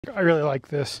I really like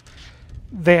this.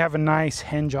 They have a nice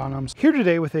hinge on them. Here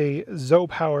today with a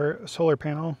ZOUPW solar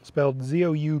panel, spelled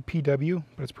ZOUPW,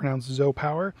 but it's pronounced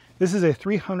ZOUPW. This is a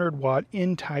 300 watt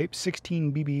N-type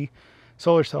 16 BB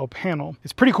solar cell panel.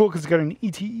 It's pretty cool because it's got an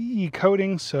ETFE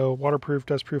coating, so waterproof,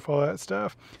 dustproof, all that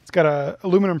stuff. It's got a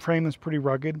aluminum frame that's pretty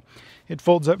rugged. It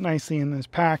folds up nicely in this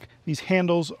pack. These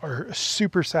handles are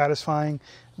super satisfying.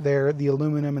 They're the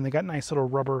aluminum and they got nice little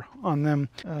rubber on them,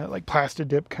 like plastic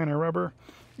dip kind of rubber.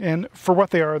 And for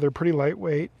what they are, they're pretty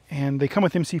lightweight, and they come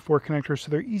with MC4 connectors, so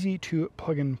they're easy to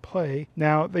plug and play.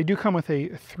 Now, they do come with a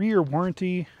 3-year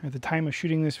warranty at the time of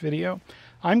shooting this video.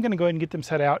 I'm gonna go ahead and get them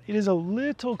set out. It is a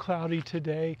little cloudy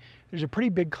today. There's a pretty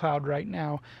big cloud right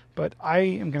now, but I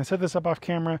am gonna set this up off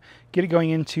camera, get it going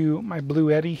into my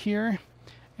Blue Eddy here,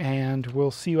 and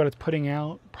we'll see what it's putting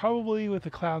out, probably with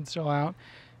the cloud still out,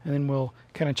 and then we'll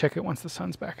kind of check it once the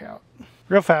sun's back out.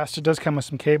 Real fast, it does come with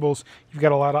some cables. You've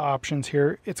got a lot of options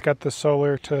here. It's got the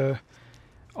solar to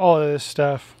all of this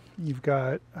stuff. You've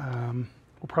got,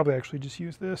 we'll probably actually just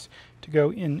use this to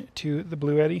go into the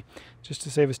Blue Eddy just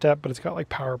to save a step, but it's got like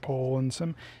power pole and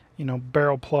some, you know,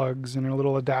 barrel plugs and a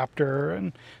little adapter.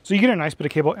 And so you get a nice bit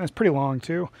of cable, and it's pretty long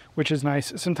too, which is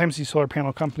nice. Sometimes these solar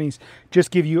panel companies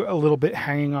just give you a little bit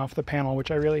hanging off the panel,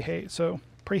 which I really hate. So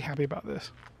pretty happy about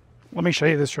this. Let me show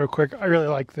you this real quick. I really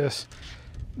like this.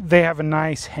 They have a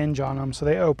nice hinge on them, so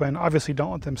they open. Obviously,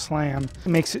 don't let them slam. It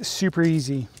makes it super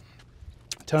easy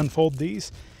to unfold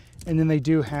these. And then they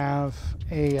do have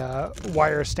a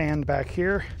wire stand back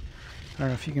here. I don't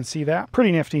know if you can see that.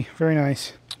 Pretty nifty, very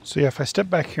nice. So yeah, if I step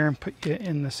back here and put you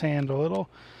in the sand a little,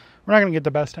 we're not gonna get the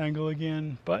best angle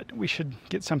again, but we should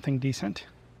get something decent.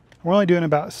 We're only doing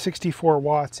about 64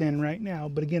 watts in right now,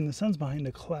 but again, the sun's behind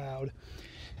a cloud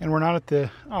and we're not at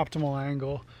the optimal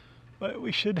angle. But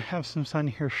we should have some sun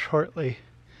here shortly.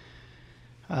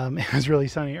 It was really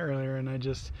sunny earlier and I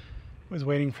just was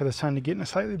waiting for the sun to get in a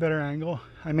slightly better angle.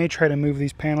 I may try to move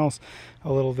these panels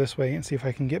a little this way and see if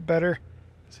I can get better.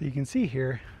 So you can see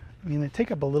here, I mean, they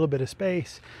take up a little bit of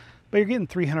space, but you're getting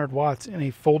 300 watts in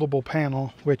a foldable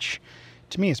panel, which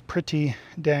to me is pretty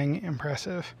dang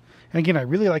impressive. And again, I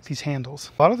really like these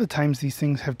handles. A lot of the times these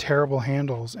things have terrible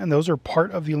handles, and those are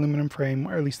part of the aluminum frame,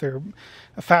 or at least they're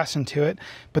fastened to it,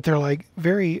 but they're like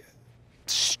very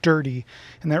sturdy,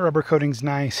 and that rubber coating's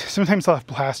nice. Sometimes they'll have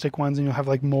plastic ones and you'll have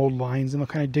like mold lines and they'll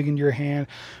kind of dig into your hand,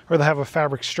 or they'll have a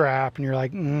fabric strap and you're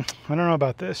like, I don't know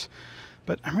about this.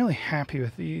 But I'm really happy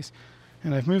with these.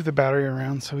 And I've moved the battery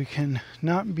around so we can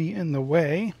not be in the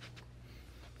way.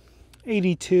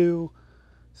 82.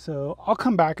 So I'll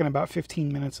come back in about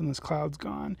 15 minutes and this cloud's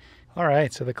gone. All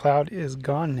right, so the cloud is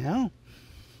gone now.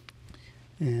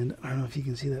 And I don't know if you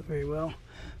can see that very well,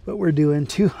 but we're doing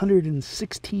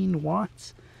 216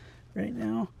 watts right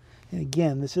now. And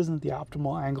again, this isn't the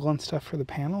optimal angle and stuff for the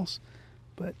panels,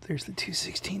 but there's the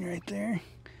 216 right there.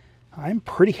 I'm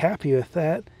pretty happy with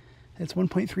that. It's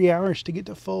 1.3 hours to get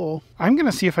to full. I'm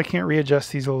gonna see if I can't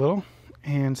readjust these a little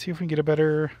and see if we can get a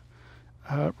better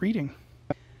reading.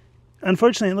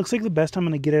 Unfortunately, it looks like the best I'm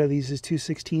going to get out of these is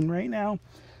 216 right now.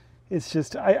 It's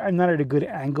just, I'm not at a good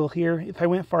angle here. If I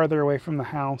went farther away from the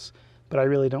house, but I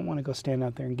really don't want to go stand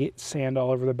out there and get sand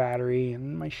all over the battery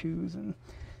and my shoes. And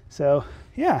so,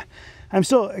 yeah, I'm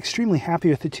still extremely happy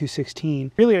with the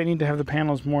 216. Really, I need to have the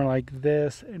panels more like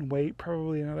this and wait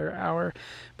probably another hour.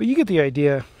 But you get the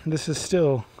idea. This is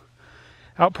still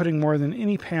outputting more than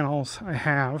any panels I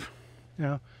have. You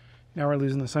know, now we're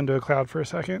losing the sun to a cloud for a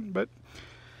second, but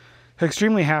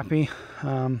extremely happy.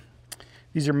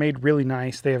 These are made really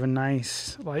nice. They have a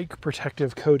nice like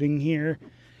protective coating here.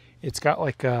 It's got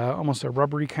like almost a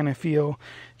rubbery kind of feel,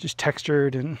 just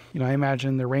textured, and you know, I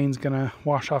imagine the rain's gonna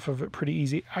wash off of it pretty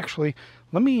easy. Actually,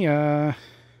 let me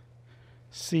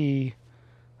see.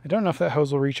 I don't know if that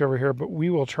hose will reach over here, but we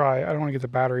will try. I don't want to get the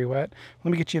battery wet.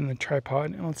 Let me get you in the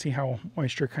tripod and let's see how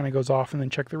moisture kind of goes off and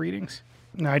then check the readings.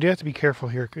 Now I do have to be careful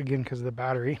here again because of the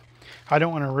battery. I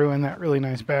don't want to ruin that really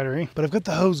nice battery, but I've got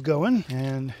the hose going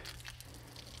and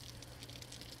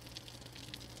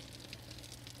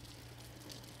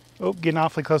oh, getting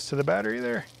awfully close to the battery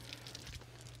there.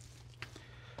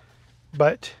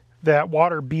 But that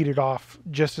water beat it off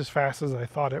just as fast as I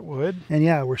thought it would. And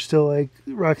yeah, we're still like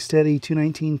rock steady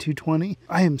 219, 220.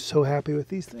 I am so happy with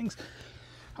these things.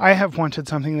 I have wanted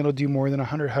something that'll do more than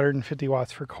 100, 150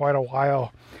 watts for quite a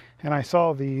while. And I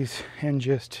saw these and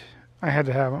just, I had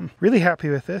to have them. Really happy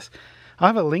with this. I'll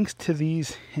have a link to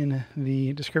these in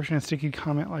the description and sticky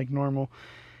comment like normal.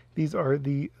 These are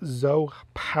the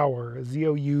ZOUPW,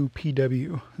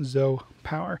 Z-O-U-P-W,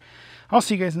 ZOUPW. I'll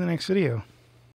see you guys in the next video.